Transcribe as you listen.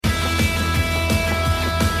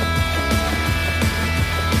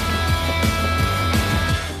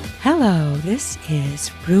This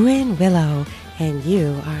is Ruin Willow, and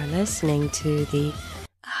you are listening to the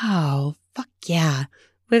Oh, Fuck Yeah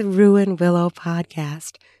with Ruin Willow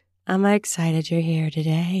podcast. I'm excited you're here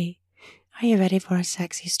today. Are you ready for a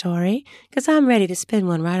sexy story? Because I'm ready to spin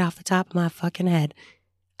one right off the top of my fucking head.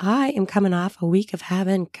 I am coming off a week of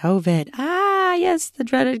having COVID. Yes, the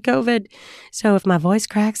dreaded COVID. So if my voice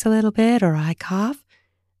cracks a little bit or I cough,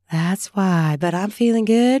 that's why. But I'm feeling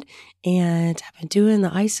good, and I've been doing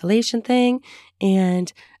the isolation thing,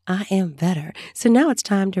 and I am better. So now it's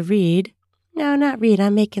time to read. No, not read.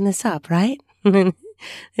 I'm making this up, right?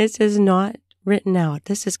 This is not written out.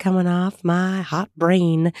 This is coming off my hot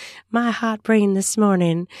brain this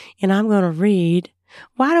morning, and I'm going to read.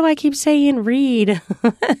 Why do I keep saying read?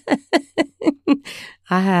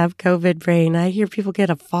 I have COVID brain. I hear people get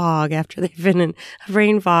a fog after they've been in a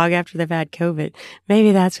brain fog after they've had COVID.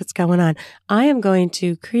 Maybe that's what's going on. I am going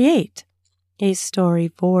to create a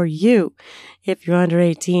story for you. If you're under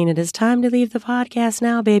 18, it is time to leave the podcast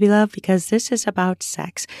now, baby love, because this is about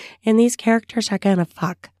sex, and these characters are going to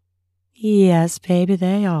fuck. Yes, baby,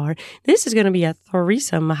 they are. This is going to be a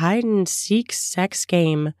threesome hide-and-seek sex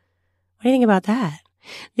game. What do you think about that?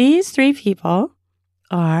 These three people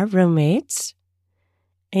are roommates,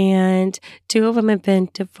 and two of them have been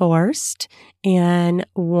divorced, and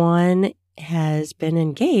one has been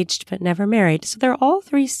engaged but never married. So they're all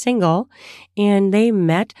three single, and they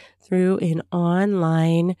met through an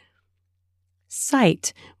online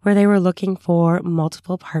site where they were looking for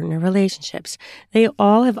multiple partner relationships. They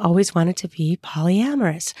all have always wanted to be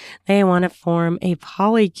polyamorous. They want to form a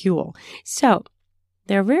polycule. So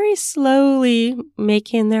they're very slowly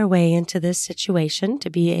making their way into this situation to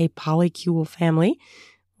be a polycule family,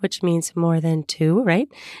 which means more than two, right?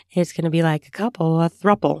 It's going to be like a couple, a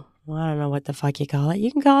throuple. Well, I don't know what the fuck you call it.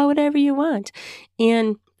 You can call it whatever you want.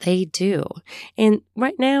 And they do. And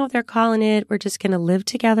right now they're calling it, we're just going to live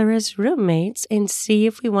together as roommates and see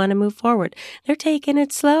if we want to move forward. They're taking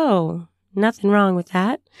it slow. Nothing wrong with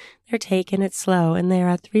that. They're taking it slow. And they're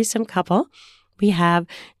a threesome couple. We have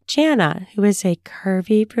Jana, who is a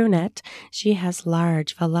curvy brunette. She has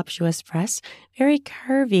large, voluptuous breasts, very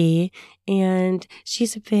curvy, and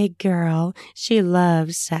she's a big girl. She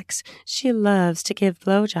loves sex. She loves to give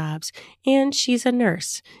blowjobs, and she's a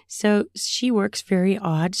nurse. So she works very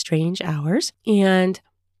odd, strange hours. And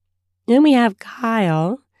then we have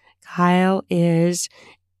Kyle. Kyle is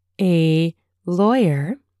a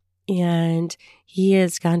lawyer, and he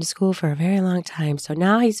has gone to school for a very long time. So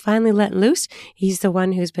now he's finally let loose. He's the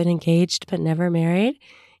one who's been engaged but never married.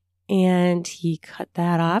 And he cut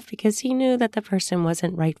that off because he knew that the person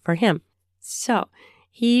wasn't right for him. So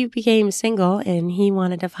he became single and he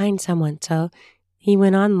wanted to find someone. So he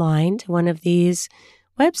went online to one of these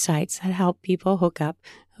websites that help people hook up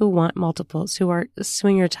who want multiples, who are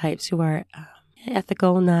swinger types, who are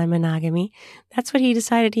ethical non-monogamy. That's what he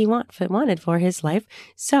decided he wanted for his life.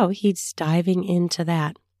 So he's diving into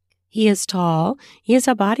that. He is tall. He is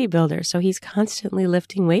a bodybuilder, so he's constantly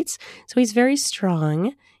lifting weights. So he's very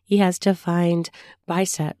strong. He has defined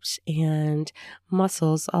biceps and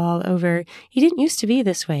muscles all over. He didn't used to be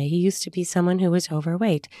this way. He used to be someone who was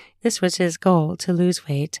overweight. This was his goal, to lose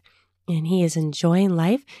weight. And he is enjoying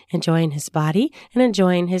life, enjoying his body, and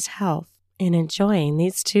enjoying his health. And enjoying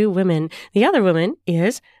these two women. The other woman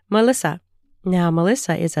is Melissa. Now,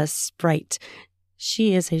 Melissa is a sprite.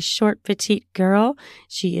 She is a short, petite girl.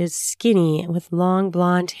 She is skinny with long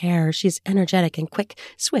blonde hair. She's energetic and quick,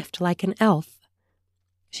 swift like an elf.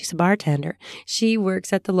 She's a bartender. She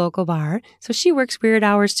works at the local bar, so she works weird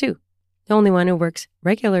hours too. The only one who works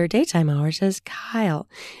regular daytime hours is Kyle.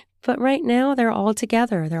 But right now, they're all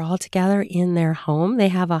together. They're all together in their home. They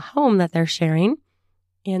have a home that they're sharing.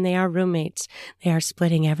 And they are roommates. They are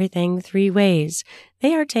splitting everything 3 ways.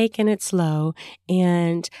 They are taking it slow,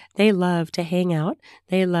 and they love to hang out.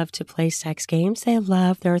 They love to play sex games. They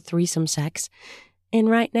love their threesome sex. And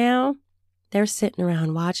right now, they're sitting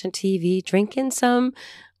around watching TV, drinking some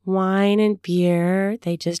wine and beer.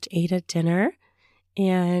 They just ate a dinner,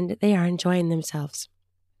 and they are enjoying themselves.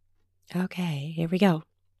 Okay, here we go.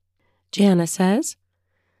 Jana says,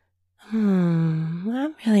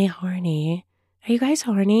 I'm really horny. Are you guys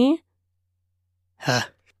horny?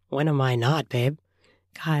 When am I not, babe?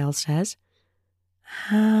 Kyle says.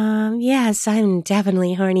 Yes, I'm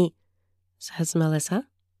definitely horny, says Melissa.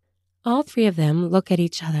 All three of them look at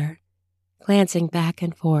each other, glancing back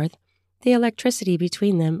and forth. The electricity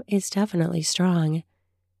between them is definitely strong.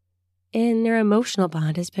 And their emotional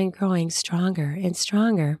bond has been growing stronger and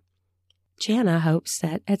stronger. Jana hopes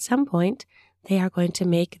that at some point they are going to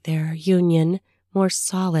make their union more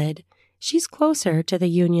solid. She's closer to the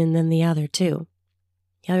union than the other two.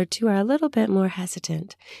 The other two are a little bit more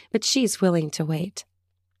hesitant, but she's willing to wait.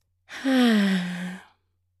 I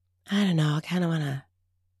don't know. I kind of want to...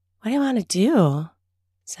 What do you want to do?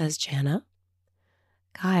 Says Jana.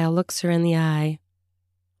 Kyle looks her in the eye.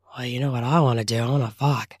 Well, you know what I want to do? I want to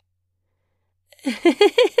fuck.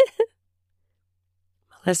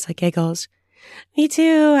 Melissa giggles. Me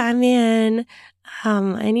too. I'm in.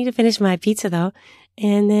 I need to finish my pizza though.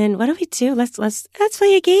 And then what do we do? Let's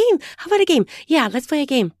play a game. How about a game? Yeah, let's play a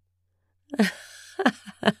game.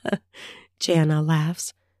 Jana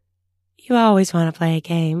laughs. You always want to play a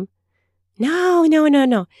game. No.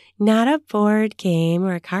 Not a board game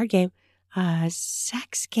or a card game. A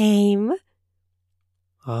sex game.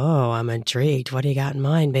 Oh, I'm intrigued. What do you got in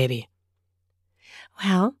mind, baby?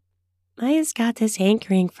 Well, I just got this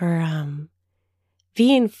hankering for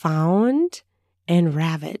being found and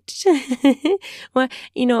ravaged. Well,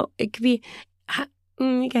 it could be.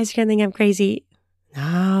 You guys are gonna think I'm crazy.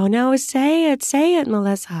 No, say it,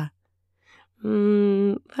 Melissa.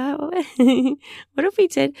 What if we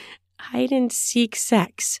did hide and seek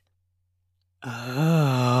sex?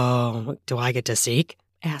 Oh, do I get to seek?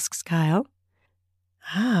 Asks Kyle.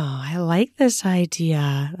 Oh, I like this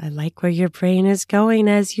idea. I like where your brain is going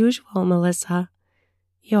as usual, Melissa.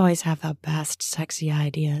 You always have the best sexy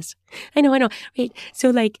ideas. I know. Right.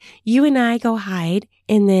 So you and I go hide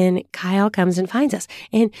and then Kyle comes and finds us.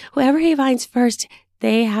 And whoever he finds first,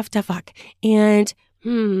 they have to fuck. And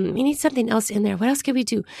we need something else in there. What else could we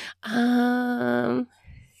do? You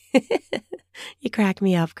crack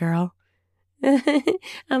me up, girl. I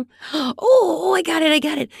got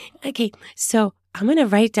it. Okay. So I'm going to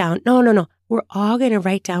write down. No. We're all going to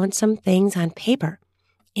write down some things on paper.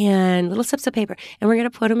 And little slips of paper, and we're going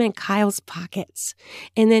to put them in Kyle's pockets.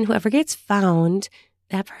 And then whoever gets found,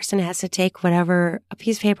 that person has to take a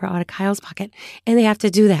piece of paper out of Kyle's pocket, and they have to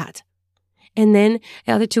do that. And then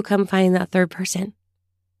the other two come find that third person.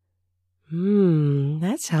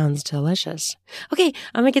 That sounds delicious. Okay,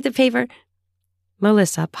 I'm going to get the paper.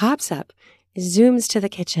 Melissa pops up, zooms to the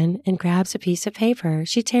kitchen, and grabs a piece of paper.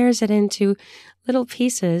 She tears it into little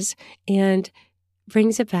pieces and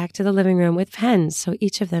brings it back to the living room with pens so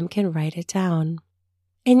each of them can write it down.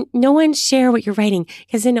 And no one share what you're writing,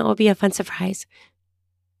 because then it will be a fun surprise.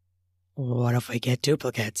 What if we get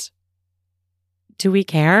duplicates? Do we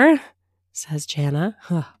care? Says Jana.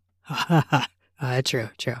 True.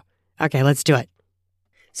 Okay, let's do it.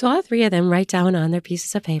 So all three of them write down on their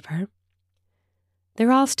pieces of paper.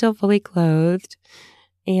 They're all still fully clothed,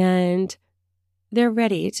 and they're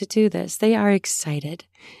ready to do this. They are excited.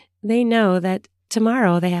 They know that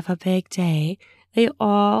tomorrow they have a big day. They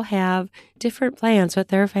all have different plans with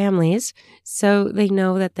their families, so they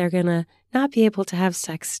know that they're going to not be able to have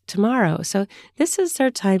sex tomorrow. So this is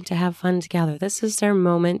their time to have fun together. This is their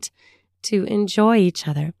moment to enjoy each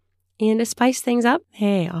other. And to spice things up,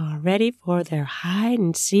 they are ready for their hide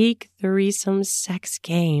and seek threesome sex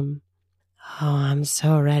game. Oh, I'm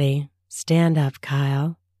so ready. Stand up,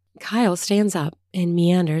 Kyle. Kyle stands up and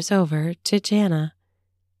meanders over to Jana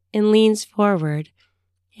and leans forward.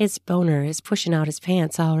 His boner is pushing out his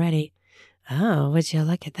pants already. Oh, would you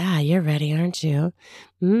look at that? You're ready, aren't you?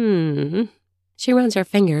 She runs her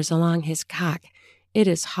fingers along his cock. It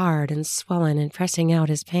is hard and swollen and pressing out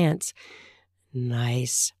his pants.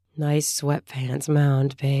 Nice sweatpants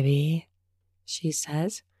mound, baby, she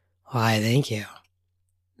says. Why, thank you.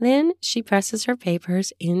 Then she presses her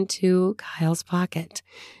papers into Kyle's pocket,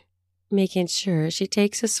 making sure she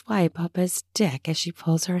takes a swipe up his dick as she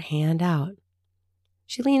pulls her hand out.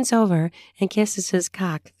 She leans over and kisses his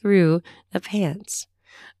cock through the pants.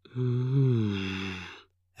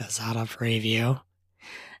 Is that a preview?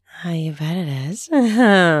 You bet it is.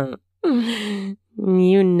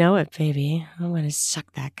 You know it, baby. I'm going to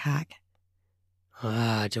suck that cock.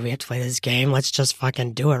 Do we have to play this game? Let's just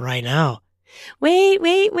fucking do it right now. Wait.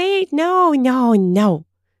 No.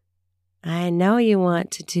 I know you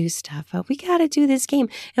want to do stuff, but we got to do this game,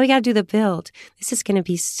 and we got to do the build. This is going to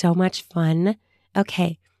be so much fun.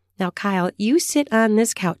 Okay, now, Kyle, you sit on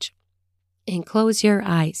this couch and close your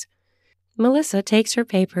eyes. Melissa takes her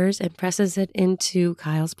papers and presses it into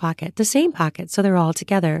Kyle's pocket, the same pocket, so they're all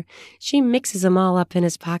together. She mixes them all up in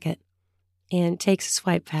his pocket and takes a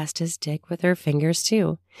swipe past his dick with her fingers,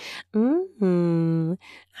 too. I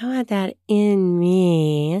want that in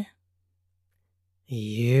me.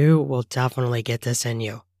 You will definitely get this in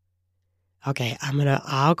you. Okay,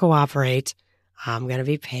 I'll cooperate. I'm going to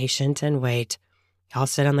be patient and wait. I'll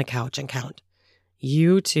sit on the couch and count.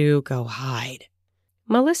 You two go hide.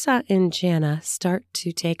 Melissa and Jana start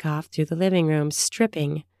to take off through the living room,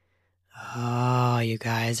 stripping. Oh, you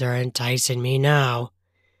guys are enticing me now.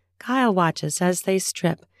 Kyle watches as they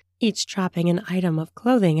strip, each dropping an item of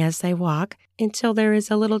clothing as they walk, until there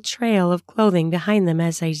is a little trail of clothing behind them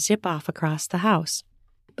as they zip off across the house.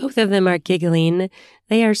 Both of them are giggling.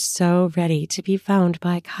 They are so ready to be found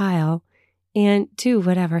by Kyle and do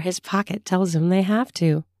whatever his pocket tells them they have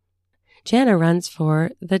to. Jana runs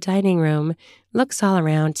for the dining room, looks all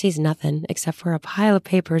around, sees nothing except for a pile of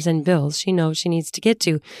papers and bills she knows she needs to get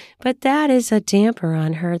to, but that is a damper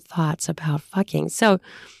on her thoughts about fucking. So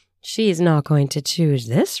she's not going to choose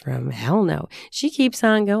this room. Hell no. She keeps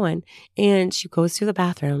on going, and she goes through the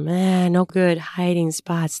bathroom. No good hiding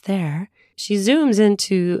spots there. She zooms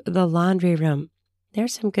into the laundry room.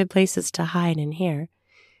 There's some good places to hide in here.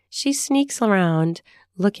 She sneaks around,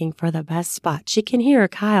 looking for the best spot. She can hear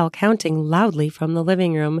Kyle counting loudly from the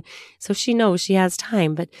living room, so she knows she has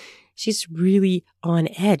time, but she's really on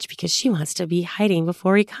edge because she wants to be hiding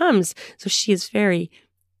before he comes. So she is very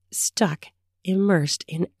stuck, immersed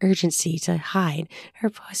in urgency to hide. Her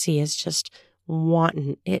pussy is just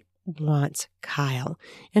wanting. It wants Kyle,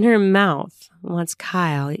 and her mouth wants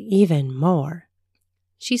Kyle even more.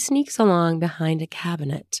 She sneaks along behind a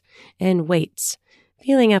cabinet and waits,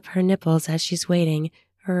 feeling up her nipples as she's waiting,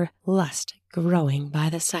 her lust growing by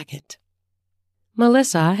the second.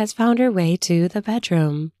 Melissa has found her way to the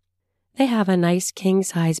bedroom. They have a nice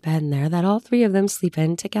king-size bed in there that all three of them sleep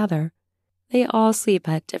in together. They all sleep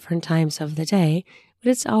at different times of the day, but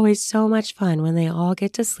it's always so much fun when they all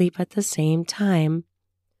get to sleep at the same time,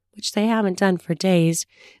 which they haven't done for days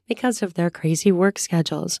because of their crazy work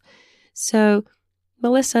schedules. So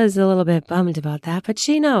Melissa is a little bit bummed about that, but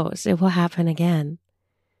she knows it will happen again.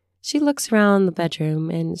 She looks around the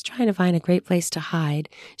bedroom and is trying to find a great place to hide.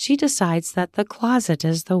 She decides that the closet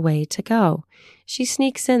is the way to go. She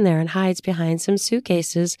sneaks in there and hides behind some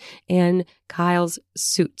suitcases and Kyle's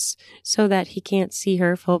suits so that he can't see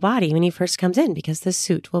her full body when he first comes in, because the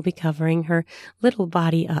suit will be covering her little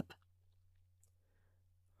body up.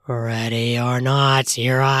 Ready or not,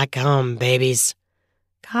 here I come, babies.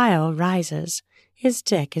 Kyle rises. His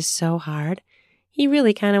dick is so hard. He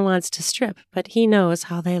really kind of wants to strip, but he knows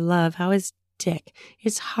how they love how his dick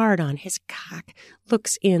is hard on. His cock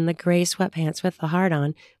looks in the gray sweatpants with the hard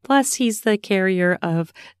on. Plus, he's the carrier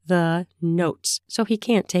of the notes, so he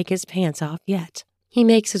can't take his pants off yet. He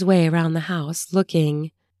makes his way around the house,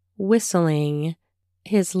 looking, whistling,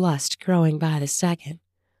 his lust growing by the second.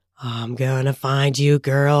 I'm gonna find you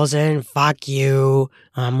girls and fuck you.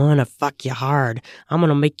 I'm gonna fuck you hard. I'm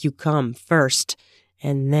gonna make you come first.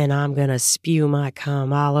 And then I'm gonna spew my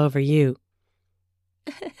cum all over you.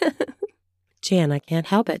 Jana can't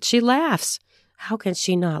help it. She laughs. How can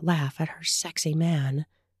she not laugh at her sexy man?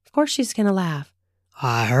 Of course she's gonna laugh.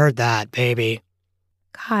 I heard that, baby.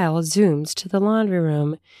 Kyle zooms to the laundry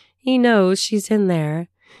room. He knows she's in there.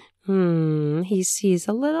 He sees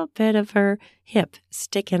a little bit of her hip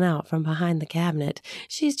sticking out from behind the cabinet.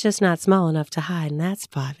 She's just not small enough to hide in that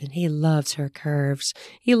spot, and he loves her curves.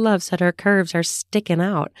 He loves that her curves are sticking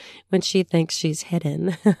out when she thinks she's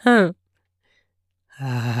hidden.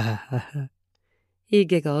 He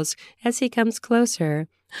giggles as he comes closer.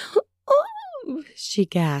 She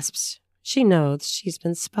gasps. She knows she's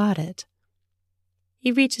been spotted.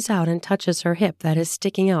 He reaches out and touches her hip that is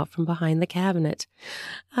sticking out from behind the cabinet.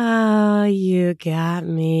 Oh, you got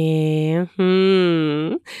me. What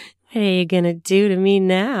are you gonna do to me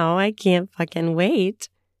now? I can't fucking wait.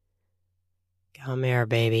 Come here,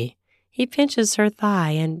 baby. He pinches her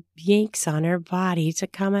thigh and yanks on her body to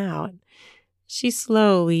come out. She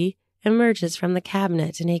slowly emerges from the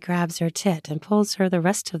cabinet and he grabs her tit and pulls her the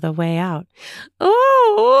rest of the way out.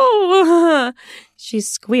 Oh! She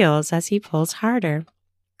squeals as he pulls harder.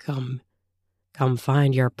 Come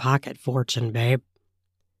find your pocket fortune, babe.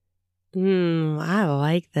 I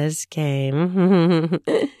like this game.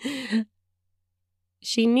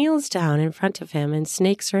 She kneels down in front of him and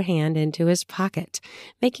snakes her hand into his pocket,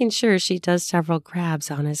 making sure she does several grabs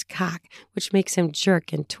on his cock, which makes him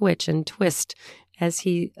jerk and twitch and twist as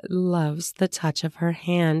he loves the touch of her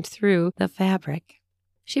hand through the fabric.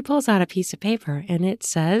 She pulls out a piece of paper, and it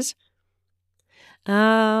says,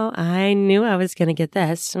 "Oh, I knew I was going to get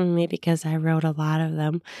this, maybe because I wrote a lot of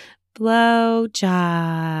them. Blow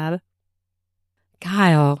job."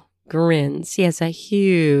 Kyle grins. He has a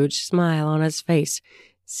huge smile on his face,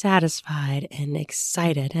 satisfied and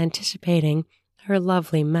excited, anticipating her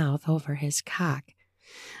lovely mouth over his cock.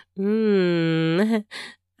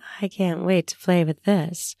 I can't wait to play with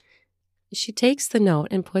this. She takes the note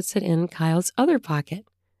and puts it in Kyle's other pocket.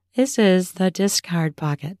 This is the discard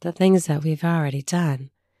pocket, the things that we've already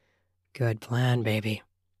done. Good plan, baby.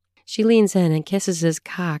 She leans in and kisses his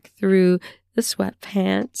cock through the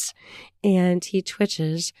sweatpants, and he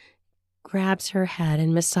twitches, grabs her head,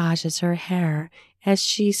 and massages her hair as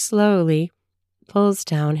she slowly pulls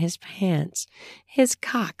down his pants. His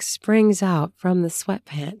cock springs out from the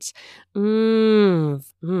sweatpants. Will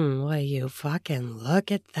you fucking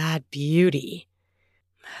look at that beauty?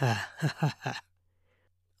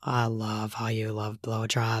 I love how you love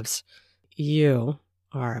blowjobs. You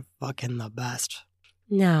are fucking the best.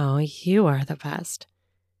 No, you are the best.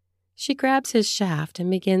 She grabs his shaft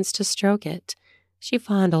and begins to stroke it. She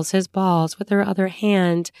fondles his balls with her other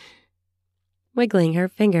hand, wiggling her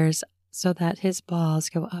fingers so that his balls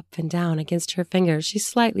go up and down against her fingers. She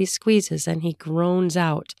slightly squeezes and he groans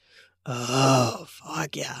out, "Oh,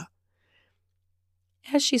 fuck yeah."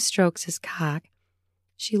 As she strokes his cock,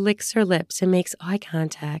 she licks her lips and makes eye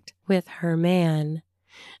contact with her man.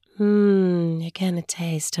 You're gonna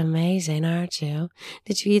taste amazing, aren't you?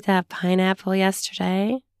 Did you eat that pineapple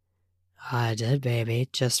yesterday? I did, baby,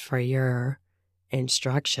 just for your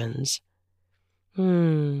instructions.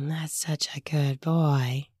 That's such a good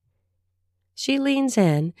boy. She leans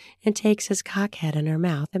in and takes his cockhead in her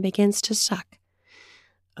mouth and begins to suck.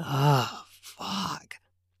 Oh, fuck.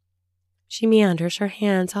 She meanders her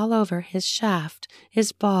hands all over his shaft,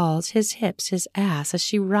 his balls, his hips, his ass as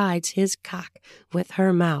she rides his cock with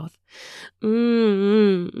her mouth.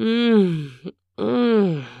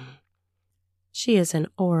 She is an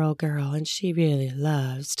oral girl and she really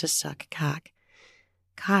loves to suck cock.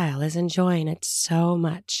 Kyle is enjoying it so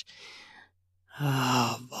much.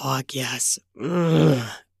 Oh, fuck yes.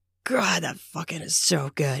 God, that fucking is so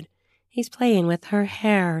good. He's playing with her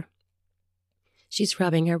hair. She's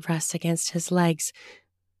rubbing her breasts against his legs,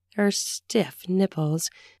 her stiff nipples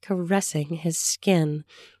caressing his skin.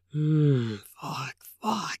 Fuck.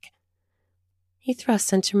 He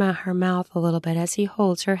thrusts into her mouth a little bit as he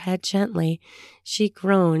holds her head gently. She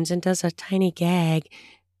groans and does a tiny gag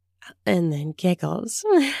and then giggles.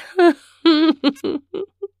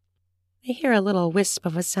 They hear a little wisp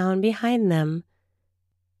of a sound behind them.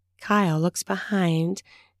 Kyle looks behind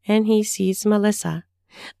and he sees Melissa.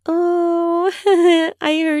 Oh,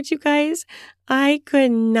 I heard you guys. I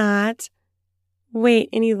could not wait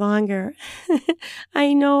any longer.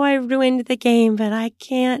 I know I ruined the game, but I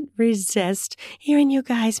can't resist hearing you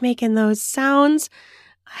guys making those sounds.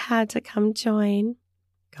 I had to come join.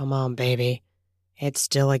 Come on, baby. It's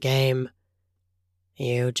still a game.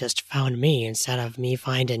 You just found me instead of me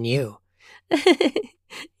finding you.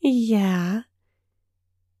 Yeah.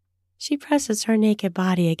 She presses her naked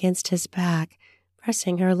body against his back,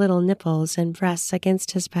 pressing her little nipples and breasts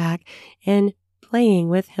against his back and playing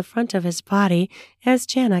with the front of his body as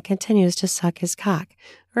Jana continues to suck his cock.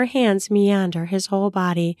 Her hands meander his whole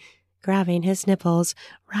body, grabbing his nipples,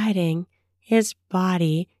 riding his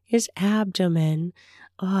body, his abdomen,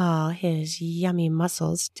 all his yummy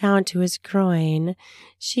muscles down to his groin.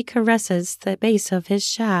 She caresses the base of his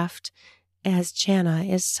shaft as Jana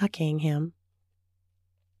is sucking him.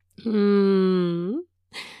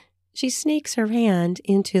 She sneaks her hand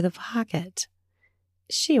into the pocket.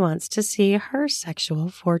 She wants to see her sexual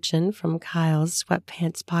fortune from Kyle's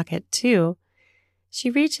sweatpants pocket, too. She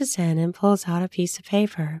reaches in and pulls out a piece of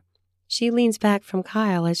paper. She leans back from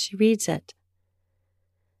Kyle as she reads it.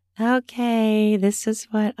 Okay, this is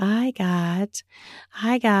what I got.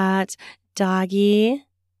 I got doggy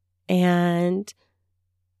and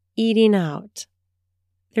eating out.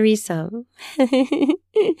 Threesome.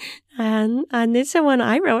 And this is one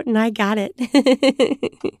I wrote and I got it.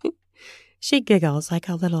 She giggles like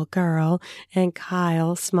a little girl, and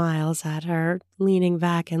Kyle smiles at her, leaning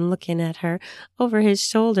back and looking at her over his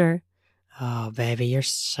shoulder. Oh, baby, you're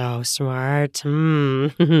so smart. We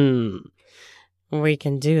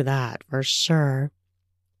can do that for sure.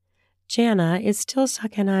 Jana is still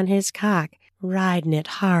sucking on his cock, riding it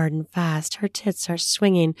hard and fast. Her tits are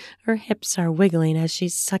swinging, her hips are wiggling as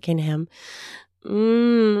she's sucking him.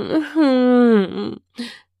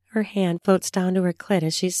 Her hand floats down to her clit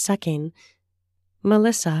as she's sucking.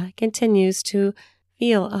 Melissa continues to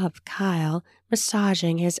feel up Kyle,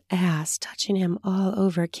 massaging his ass, touching him all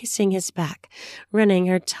over, kissing his back, running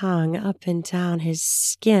her tongue up and down his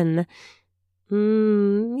skin.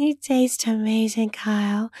 You taste amazing,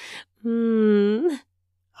 Kyle. All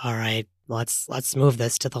right, let's move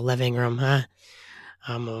this to the living room, huh?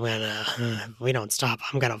 If we don't stop,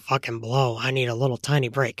 I'm gonna fucking blow. I need a little tiny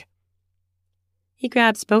break. He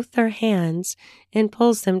grabs both their hands and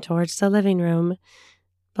pulls them towards the living room.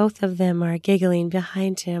 Both of them are giggling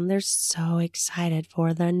behind him. They're so excited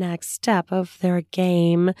for the next step of their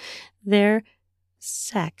game, their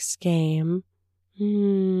sex game.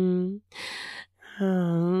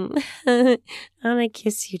 I want to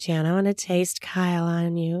kiss you, Jan. I want to taste Kyle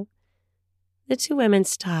on you. The two women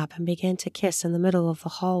stop and begin to kiss in the middle of the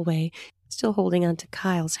hallway, still holding onto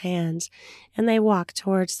Kyle's hands, and they walk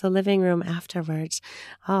towards the living room afterwards,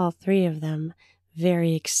 all three of them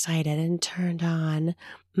very excited and turned on.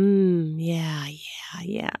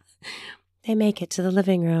 Yeah. They make it to the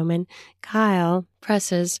living room, and Kyle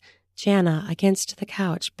presses Jana against the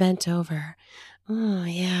couch, bent over. Oh,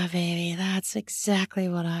 yeah, baby, that's exactly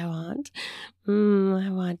what I want. I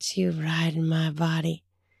want you riding my body.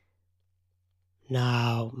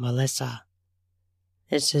 Now, Melissa,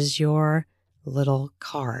 this is your little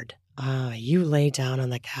card. You lay down on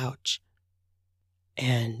the couch,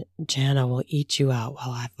 and Jana will eat you out while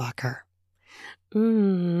I fuck her.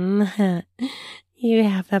 You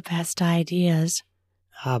have the best ideas.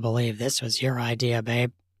 I believe this was your idea,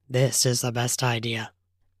 babe. This is the best idea.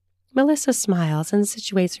 Melissa smiles and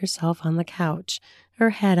situates herself on the couch,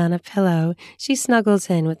 her head on a pillow. She snuggles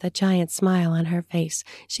in with a giant smile on her face.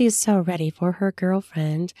 She is so ready for her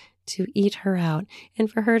girlfriend to eat her out, and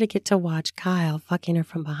for her to get to watch Kyle fucking her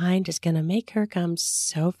from behind is going to make her come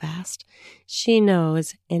so fast. She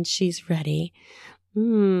knows, and she's ready.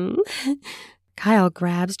 Kyle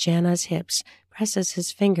grabs Jana's hips, presses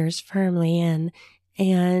his fingers firmly in,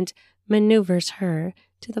 and maneuvers her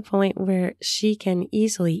to the point where she can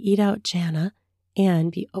easily eat out Jana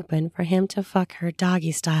and be open for him to fuck her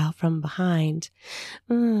doggy style from behind.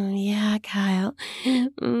 Yeah, Kyle.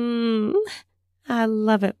 I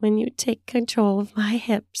love it when you take control of my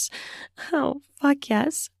hips. Oh, fuck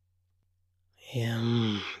yes.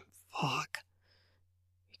 Yeah, fuck.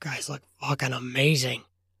 You guys look fucking amazing.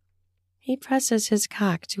 He presses his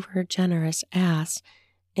cock to her generous ass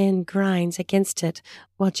and grinds against it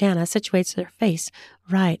while Jana situates her face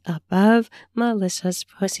right above Melissa's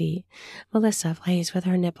pussy. Melissa plays with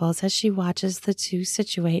her nipples as she watches the two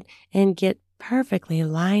situate and get perfectly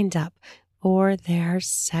lined up for their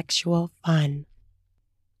sexual fun.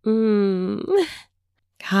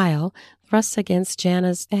 Kyle thrusts against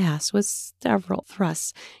Jana's ass with several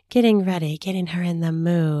thrusts, getting ready, getting her in the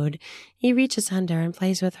mood. He reaches under and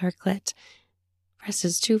plays with her clit,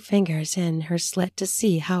 presses 2 fingers in her slit to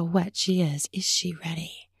see how wet she is. Is she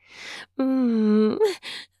ready? Oh,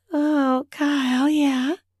 Kyle,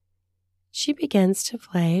 yeah. She begins to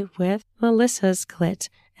play with Melissa's clit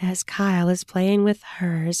as Kyle is playing with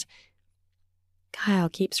hers. Kyle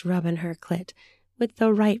keeps rubbing her clit with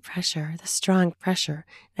the right pressure, the strong pressure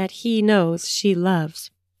that he knows she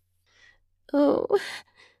loves. Oh,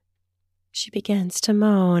 she begins to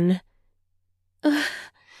moan.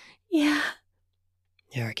 Yeah.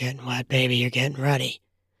 You're getting wet, baby. You're getting ready.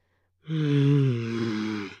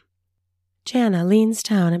 Jana leans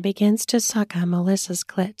down and begins to suck on Melissa's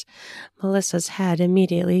clit. Melissa's head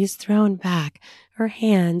immediately is thrown back. Her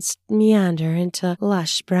hands meander into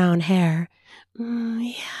lush brown hair.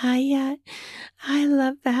 Yeah. I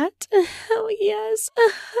love that. Oh, yes.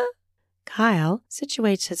 Kyle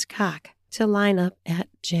situates his cock to line up at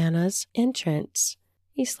Jana's entrance.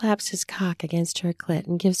 He slaps his cock against her clit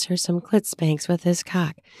and gives her some clit spanks with his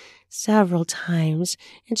cock several times,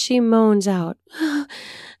 and she moans out,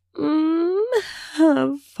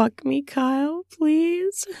 fuck me, Kyle,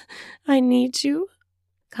 please. I need you.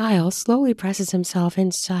 Kyle slowly presses himself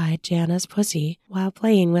inside Jana's pussy while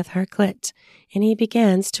playing with her clit, and he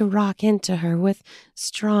begins to rock into her with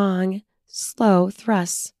strong, slow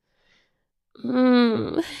thrusts.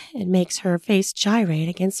 It makes her face gyrate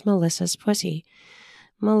against Melissa's pussy.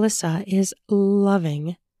 Melissa is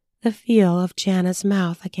loving the feel of Jana's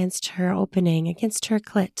mouth against her opening, against her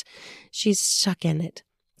clit. She's sucking it,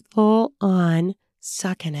 full on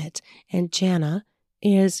sucking it, and Jana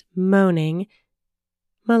is moaning.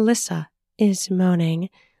 Melissa is moaning.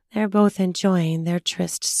 They're both enjoying their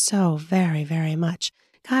tryst so very, very much.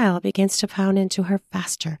 Kyle begins to pound into her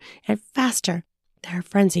faster and faster. Their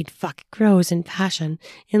frenzied fuck grows in passion,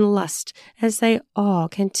 in lust, as they all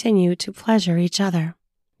continue to pleasure each other.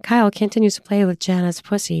 Kyle continues to play with Jana's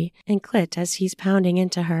pussy and clit as he's pounding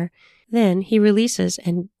into her. Then he releases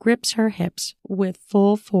and grips her hips with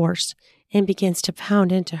full force and begins to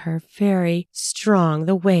pound into her very strong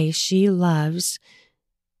the way she loves.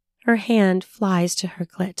 Her hand flies to her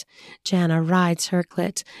clit. Jana rides her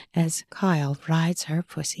clit as Kyle rides her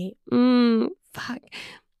pussy. Fuck.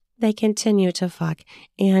 They continue to fuck,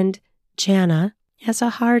 and Jana has a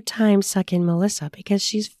hard time sucking Melissa because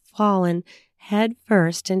she's fallen head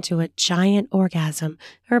first into a giant orgasm.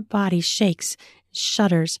 Her body shakes,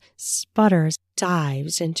 shudders, sputters,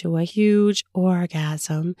 dives into a huge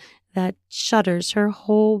orgasm that shudders her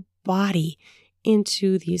whole body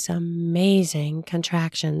into these amazing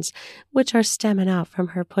contractions, which are stemming out from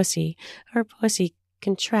her pussy. Her pussy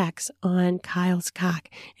contracts on Kyle's cock,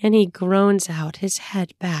 and he groans out, his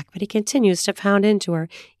head back, but he continues to pound into her.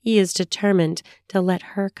 He is determined to let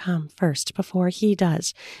her come first before he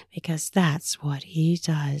does, because that's what he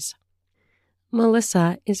does.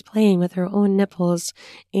 Melissa is playing with her own nipples,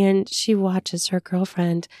 and she watches her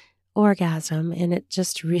girlfriend orgasm, and it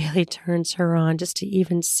just really turns her on just to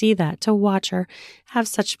even see that, to watch her have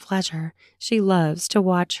such pleasure. She loves to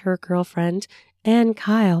watch her girlfriend and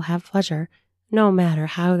Kyle have pleasure, no matter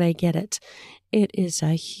how they get it. It is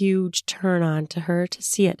a huge turn on to her to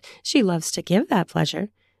see it. She loves to give that pleasure,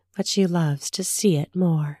 but she loves to see it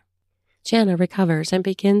more. Jana recovers and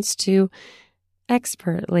begins to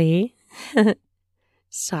expertly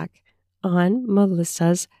suck on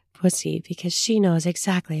Melissa's pussy because she knows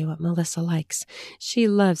exactly what Melissa likes. She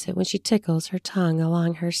loves it when she tickles her tongue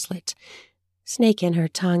along her slit, snaking her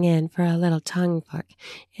tongue in for a little tongue fuck,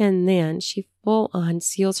 and then she full on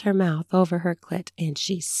seals her mouth over her clit, and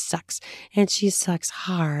she sucks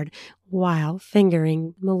hard while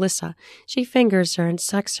fingering Melissa. She fingers her and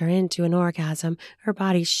sucks her into an orgasm, her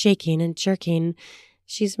body shaking and jerking.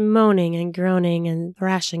 She's moaning and groaning and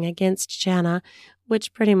thrashing against Jana,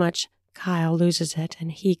 which pretty much Kyle loses it,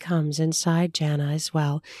 and he comes inside Jana as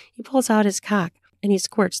well. He pulls out his cock, and he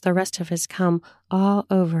squirts the rest of his cum all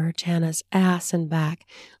over Jana's ass and back.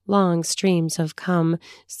 Long streams of cum,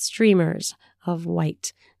 streamers of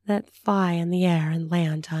white that fly in the air and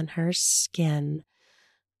land on her skin.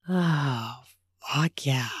 Oh, fuck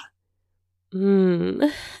yeah.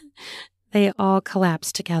 They all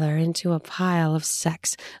collapse together into a pile of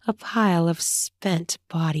sex, a pile of spent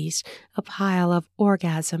bodies, a pile of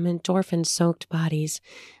orgasm endorphin-soaked bodies.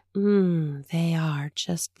 They are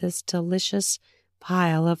just this delicious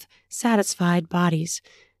pile of satisfied bodies,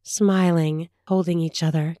 smiling, holding each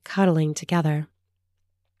other, cuddling together.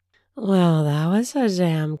 Well, that was a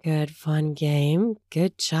damn good, fun game.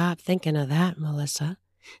 Good job thinking of that, Melissa.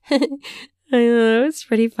 I know, it was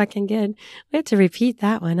pretty fucking good. We have to repeat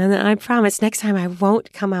that one. And I promise next time I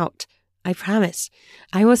won't come out. I promise.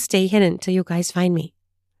 I will stay hidden till you guys find me.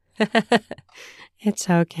 It's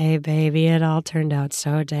okay, baby. It all turned out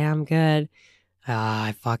so damn good.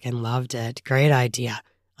 I fucking loved it. Great idea.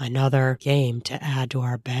 Another game to add to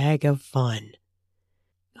our bag of fun.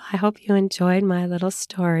 I hope you enjoyed my little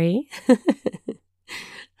story. It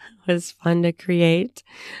was fun to create.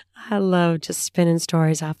 I love just spinning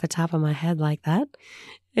stories off the top of my head like that.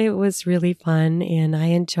 It was really fun, and I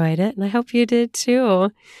enjoyed it, and I hope you did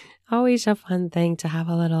too. Always a fun thing to have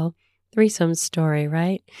a little threesome story,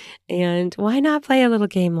 right? And why not play a little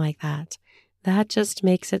game like that? That just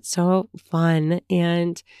makes it so fun,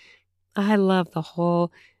 and I love the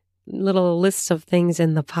whole little lists of things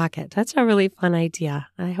in the pocket. That's a really fun idea.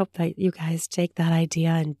 I hope that you guys take that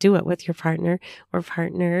idea and do it with your partner or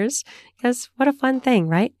partners, because what a fun thing,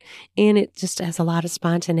 right? And it just has a lot of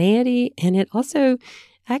spontaneity. And it also,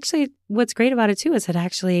 actually, what's great about it too is it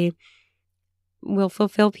actually will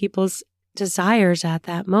fulfill people's desires at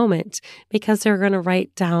that moment, because they're going to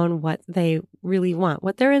write down what they really want,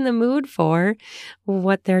 what they're in the mood for,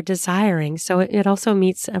 what they're desiring. So it also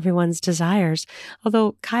meets everyone's desires.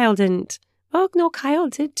 Although Kyle didn't, well, no, Kyle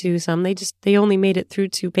did do some. They only made it through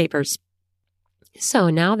 2 papers. So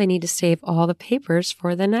now they need to save all the papers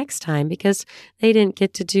for the next time because they didn't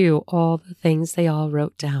get to do all the things they all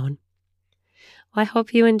wrote down. Well, I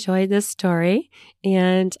hope you enjoyed this story,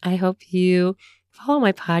 and I hope you follow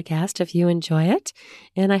my podcast if you enjoy it.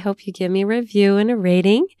 And I hope you give me a review and a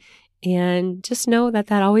rating. And just know that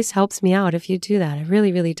that always helps me out if you do that. It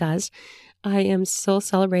really, really does. I am still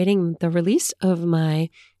celebrating the release of my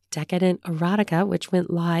Decadent Erotica, which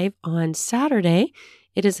went live on Saturday.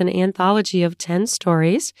 It is an anthology of 10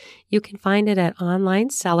 stories. You can find it at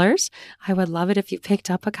online sellers. I would love it if you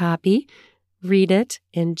picked up a copy, read it,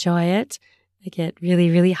 enjoy it. I get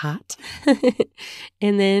really, really hot.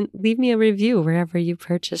 And then leave me a review wherever you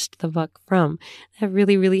purchased the book from. That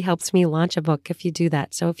really, really helps me launch a book if you do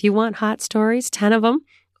that. So if you want hot stories, 10 of them,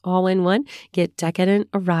 all in one, get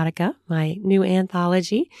Decadent Erotica, my new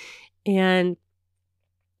anthology. And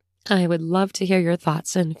I would love to hear your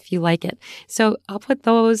thoughts and if you like it. So I'll put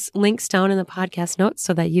those links down in the podcast notes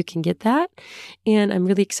so that you can get that. And I'm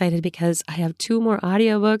really excited because I have 2 more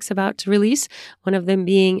audiobooks about to release. One of them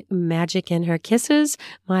being Magic in Her Kisses,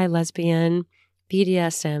 my lesbian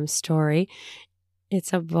BDSM story.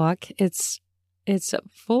 It's a book. It's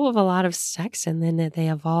full of a lot of sex, and then they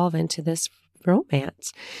evolve into this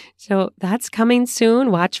romance. So that's coming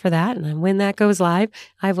soon. Watch for that. And when that goes live,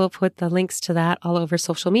 I will put the links to that all over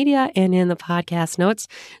social media and in the podcast notes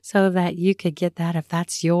so that you could get that if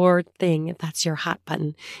that's your thing, if that's your hot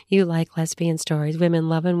button. You like lesbian stories, women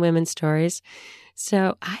loving women's stories.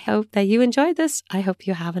 So I hope that you enjoyed this. I hope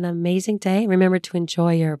you have an amazing day. Remember to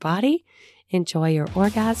enjoy your body, enjoy your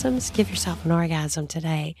orgasms. Give yourself an orgasm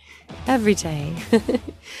today, every day.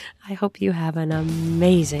 I hope you have an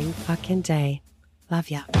amazing fucking day. Love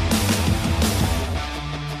ya.